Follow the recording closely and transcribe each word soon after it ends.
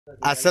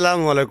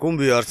আসসালামু আলাইকুম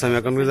ভিউয়ার্স, আমি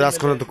এখন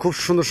আজকে খুব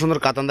সুন্দর সুন্দর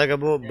কাতান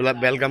দেখাবো।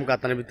 বেলগাম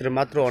কাতানের ভিতরে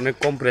মাত্র অনেক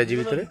কম প্রাইজের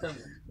ভিতরে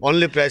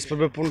অনলি প্রাইস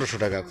পড়বে 1500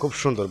 টাকা। খুব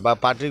সুন্দর, বা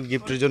পার্টির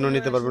গিফটের জন্য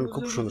নিতে পারবেন।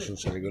 খুব সুন্দর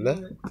সুন্দর শাড়িগুলো,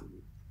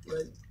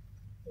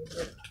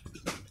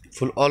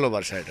 ফুল অল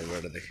ওভার শাড়িটা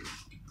এটা দেখি।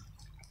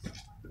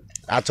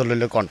 আঁচল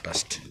হইলে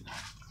কন্ট্রাস্ট,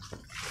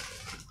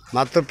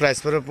 মাত্র প্রাইস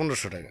পড়বে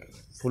 1500 টাকা।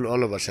 ফুল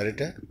অল ওভার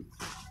শাড়িটা,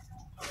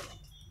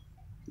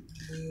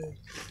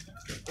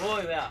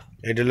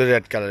 এটা হলো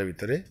রেড কালারের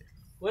ভিতরে,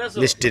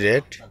 মিষ্টি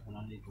রেড।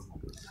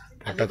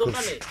 এটা খুব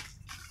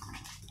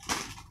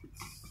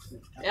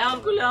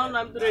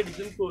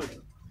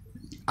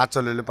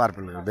আঁচল হইলে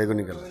পার্পল কালার,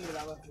 বেগুনি কালার,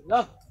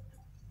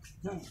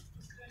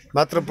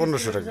 মাত্র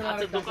 1500 টাকা।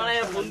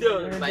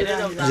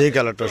 যেই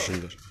কালারটা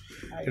সুন্দর,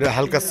 এটা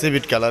হালকা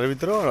সিভিট কালারের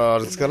ভিতরে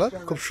অরেঞ্জ কালার,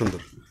 খুব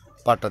সুন্দর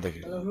পাটটা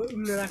দেখে।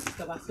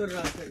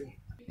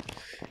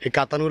 এই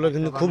কাতানগুলো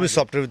কিন্তু খুবই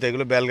সফটের ভিতরে,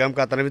 এগুলো বেলগাম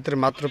কাতানের ভিতরে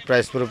মাত্র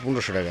প্রাইস পড়ে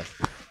 1500 টাকা।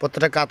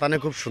 প্রত্যেকটা কাতানে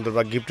খুব সুন্দর,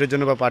 বা গিফটের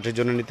জন্য বা পার্টির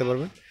জন্য নিতে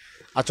পারবেন।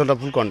 আঁচলটা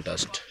ফুল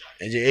কন্ট্রাস্ট।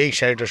 এই যে এই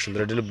শাড়িটা সুন্দর,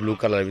 এটা হলো ব্লু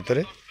কালারের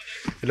ভিতরে।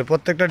 এগুলো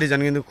প্রত্যেকটা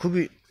ডিজাইন কিন্তু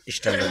খুবই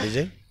স্ট্যান্ডার্ড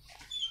ডিজাইন,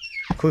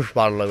 খুব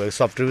ভালো লাগবে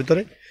সফটের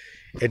ভিতরে।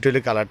 এটা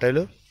হলো কালারটা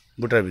হলো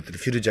বুটার ভিতরে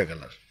ফিরোজা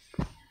কালার,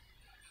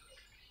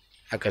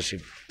 আকাশি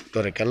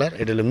তরে কালার।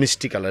 এটা হলো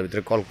মিষ্টি কালার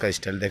ভিতরে কলকা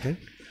স্টাইল, দেখেন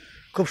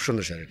খুব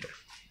সুন্দর শাড়িটা,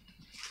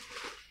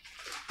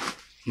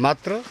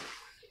 মাত্র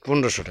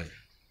 1500 টাকা।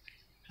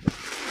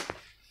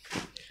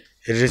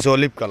 এটা হচ্ছে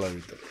অলিভ কালার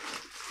ভিতরে,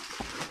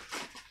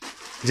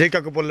 যে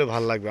কাউকে পরলে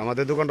ভালো লাগবে।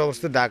 আমাদের দোকানটা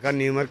অবস্থিত ঢাকা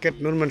নিউ মার্কেট,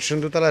 নূর মেনশন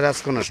দোতলা,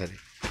 রাজকোনা শাড়ি।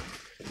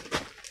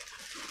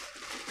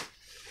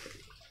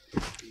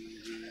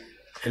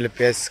 এলে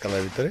পেঁয়াজ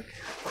কালার ভিতরে,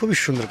 খুবই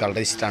সুন্দর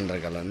কালারটা,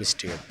 স্ট্যান্ডার্ড কালার,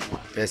 মিষ্টি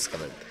পেঁয়াজ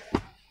কালার ভিতরে,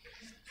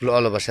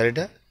 অল ওভার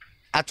শাড়িটা।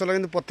 আঁচলা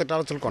কিন্তু প্রত্যেকটা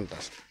আঁচল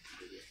কন্ট্রাস্ট।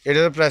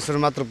 এটার প্রাইস হলো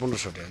মাত্র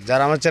 1500 টাকা।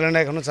 যারা আমার চ্যানেলটা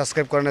এখনও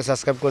সাবস্ক্রাইব করেন না,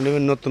 সাবস্ক্রাইব করে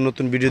নেবেন। নতুন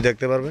নতুন ভিডিও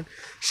দেখতে পারবেন।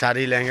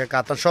 শাড়ি, লেহেঙ্গা,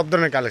 কাতান সব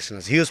ধরনের কালেকশন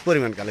আছে, হিউজ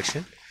পরিমাণ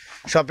কালেকশন।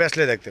 শপে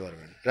আসলে দেখতে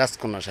পারবেন।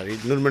 রাজকন্যা শাড়ি,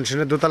 নূর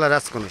মেনশনের দোতলা,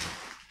 রাজকন্যা শাড়ি,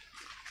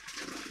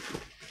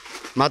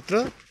 মাত্র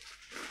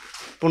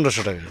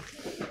 1500 টাকা।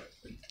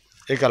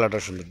 এই কালারটা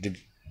সুন্দর, ডিপ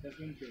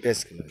পেস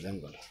কালার, জাম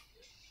কালার,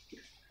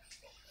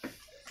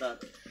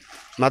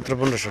 মাত্র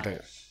 1500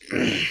 টাকা।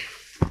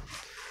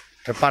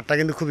 পাটটা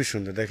কিন্তু খুবই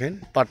সুন্দর, দেখেন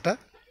পাটটা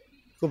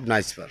খুব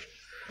নাইস পার,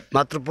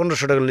 মাত্র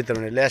 1500 টাকা নিতে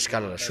পারেন। ল্যাশ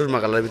কালার, সুরমা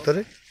কালারের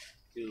ভিতরে।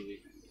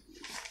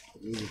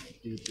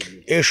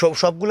 এই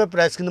সবগুলোর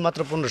প্রাইস কিন্তু মাত্র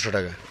 1500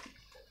 টাকা।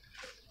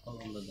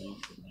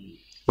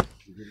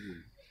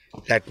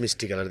 লাইট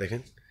মিষ্টি কালার,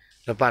 দেখেন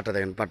পাটটা,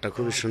 দেখেন পাটটা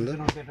খুবই সুন্দর।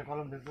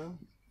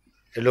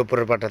 এর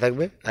উপরের পাটটা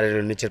থাকবে, আর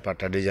এর নিচের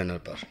পাটটা ডিজাইনার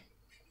পার,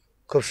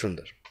 খুব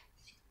সুন্দর।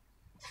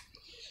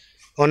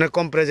 অনেক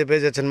কম প্রাইজে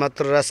পেয়ে যাচ্ছেন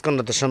মাত্র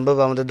রাজকন্যাতে সম্ভব।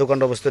 আমাদের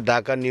দোকানটা অবস্থিত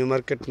ঢাকা নিউ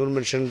মার্কেট, নূর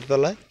মেনশন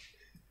তলায়,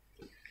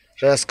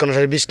 রাজকন্যা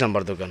শাড়ি 20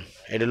 নম্বর দোকান।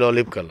 এটা হলো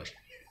অলিভ কালার,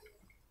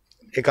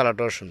 এই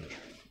কালারটাও সুন্দর।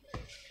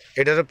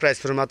 এটারও প্রাইস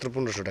পড়ে মাত্র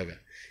 1500 টাকা।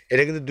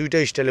 এটা কিন্তু দুইটা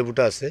স্টাইলে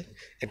বুটা আছে,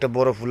 একটা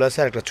বড় ফুল আছে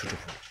আর একটা ছোট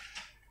ফুল,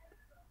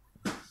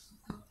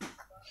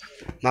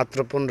 মাত্র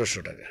 1500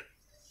 টাকা।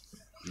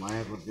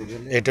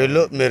 এটা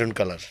হলো মেরুন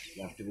কালার,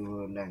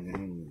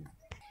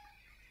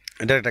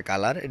 এটা একটা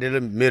কালার। এটা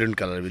হলো মেরুন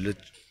কালার,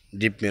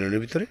 ডিপ মেরুনের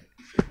ভিতরে,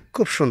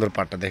 খুব সুন্দর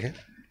পাটটা, দেখেন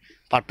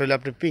পাটটা হলো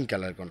আপনি pink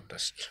colour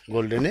contrast,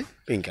 গোল্ডেনে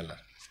pink colour.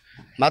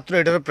 মাত্র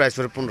এটারও প্রাইস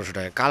পড়ে 1500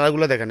 টাকা।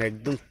 কালারগুলো দেখেন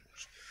একদম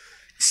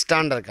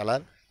স্ট্যান্ডার্ড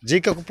কালার, যে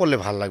কাউকে পরলে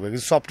ভালো লাগবে,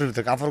 কিন্তু সফটের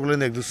ভিতরে কাপড়গুলো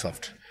কিন্তু একদম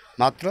সফট,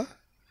 মাত্র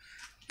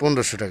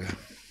 1500 টাকা।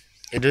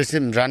 এটা হচ্ছে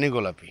রানী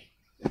গোলাপি,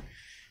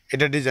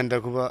 এটা ডিজাইনটা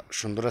খুব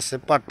সুন্দর আছে।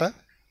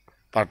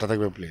 পাটটা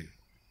থাকবে প্লেন,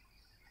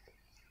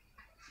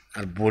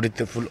 আর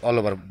বডিতে ফুল অল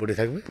ওভার বডি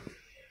থাকবে।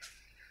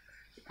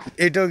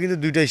 এটাও কিন্তু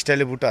দুইটা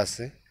স্টাইলে বুটা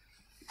আছে,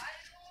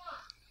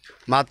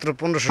 মাত্র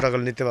 1500 টাকা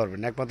নিতে পারবেন,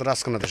 একমাত্র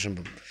রাজকন্যাতে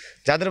সম্ভব।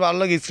 যাদের ভালো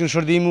লাগে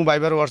স্ক্রিনশট দিয়ে ইমো,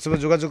 ভাইবার, হোয়াটসঅ্যাপে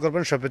যোগাযোগ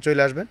করবেন, শপে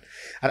চলে আসবেন।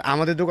 আর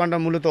আমাদের দোকানটা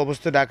মূলত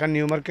অবস্থিত ঢাকা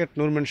নিউ মার্কেট,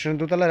 নূর মেনশন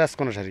দোতলা,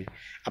 রাজকন্যা শাড়ি।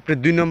 আপনি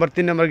 2 নম্বর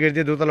 3 নম্বর গেট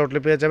দিয়ে দোতলা উঠলে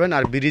পেয়ে যাবেন।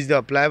 আর ব্রিজ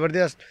দেওয়া, ফ্লাইওভার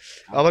দিয়ে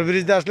আবার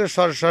ব্রিজ দিয়ে আসলে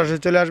সরাসরি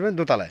চলে আসবেন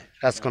দোতলায়,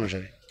 রাজকন্যা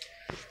শাড়ি।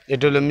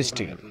 এটা হলো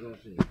মিষ্টি কালার,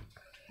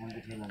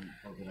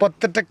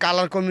 প্রত্যেকটা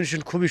কালার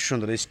কম্বিনেশন খুবই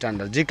সুন্দর,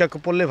 স্ট্যান্ডার্ড, যে কাউকে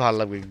পরলে ভালো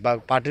লাগবে, বা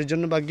পার্টির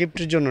জন্য বা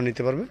গিফটের জন্য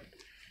নিতে পারবেন।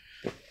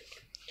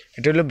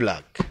 এটা হলো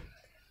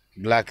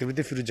ব্ল্যাকের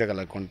ভিতরে ফিরোজা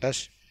কালার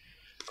কন্ট্রাস্ট,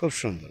 খুব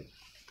সুন্দর।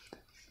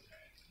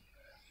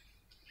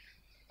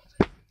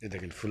 এই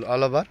দেখেন ফুল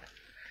অল ওভার,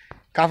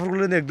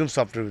 কাপড়গুলো কিন্তু একদম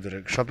সফটের ভিতরে,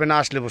 শপে না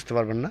আসলে বুঝতে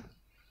পারবেন না।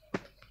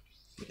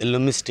 এলো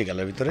মিষ্টি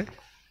কালার ভিতরে,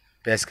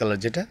 পেঁয়াজ কালার,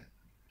 যেটা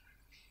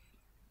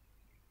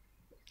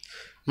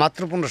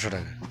মাত্র 1500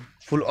 টাকা।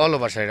 ফুল অল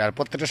ওভার শাড়ি। আর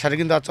প্রত্যেকটা শাড়ি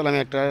কিন্তু আঁচল, আমি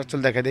একটা আঁচল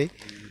দেখা দিই,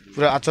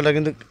 পুরো আঁচলটা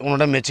কিন্তু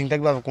কোনোটা ম্যাচিং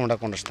থাকবে, আবার কোনোটা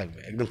কন্ট্রাস্ট থাকবে,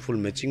 একদম ফুল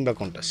ম্যাচিং বা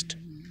কন্ট্রাস্ট।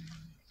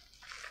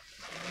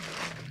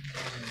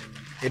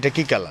 এটা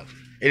কি কালার?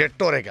 এটা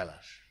টরে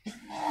কালার,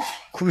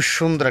 খুবই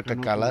সুন্দর একটা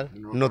কালার,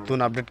 নতুন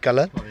আপডেট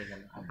কালার,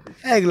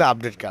 এগুলো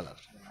আপডেট কালার।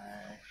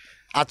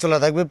 আঁচলা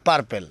থাকবে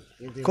পার্পেল,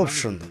 খুব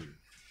সুন্দর,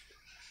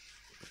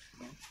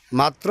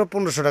 মাত্র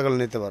 1500 টাকা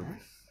নিতে পারবেন।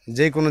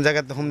 যে কোনো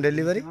জায়গাতে হোম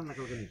ডেলিভারি,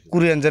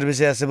 কুরিয়ার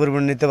সার্ভিসে আছে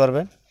পরিমাণ নিতে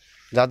পারবেন।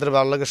 যাদের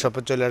ভালো লাগে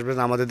শপে চলে আসবেন।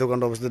 আমাদের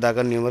দোকানটা অবস্থিত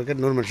ঢাকার নিউ মার্কেট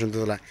নূর মেনশন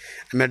দোতলা।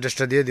 আমি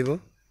অ্যাড্রেসটা দিয়ে দিব,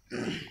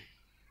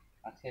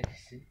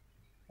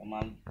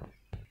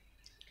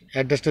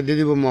 অ্যাড্রেসটা দিয়ে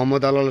দিব।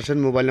 মোহাম্মদ আলাল হোসেন,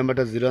 মোবাইল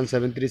নাম্বারটা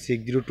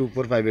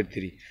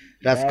 01736024583,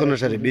 রাজকন্যা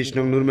সারি 20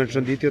 নং নূর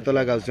মেনশন, দ্বিতীয়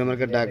তলা, গাউসিয়া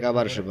মার্কেট, ঢাকা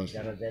 1205।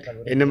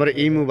 এই নম্বরে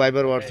ইমো,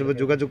 ভাইবার, হোয়াটসঅ্যাপে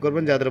যোগাযোগ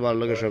করবেন। যাদের ভালো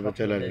লাগে সবাই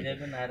চলে আসবেন।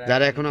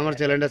 যারা এখন আমার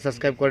চ্যানেলটা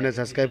সাবস্ক্রাইব করেন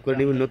সাবস্ক্রাইব করে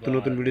নেবেন। নতুন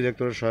নতুন ভিডিও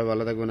দেখতে সবাই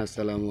ভালো থাকবেন।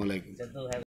 আসসালামু আলাইকুম।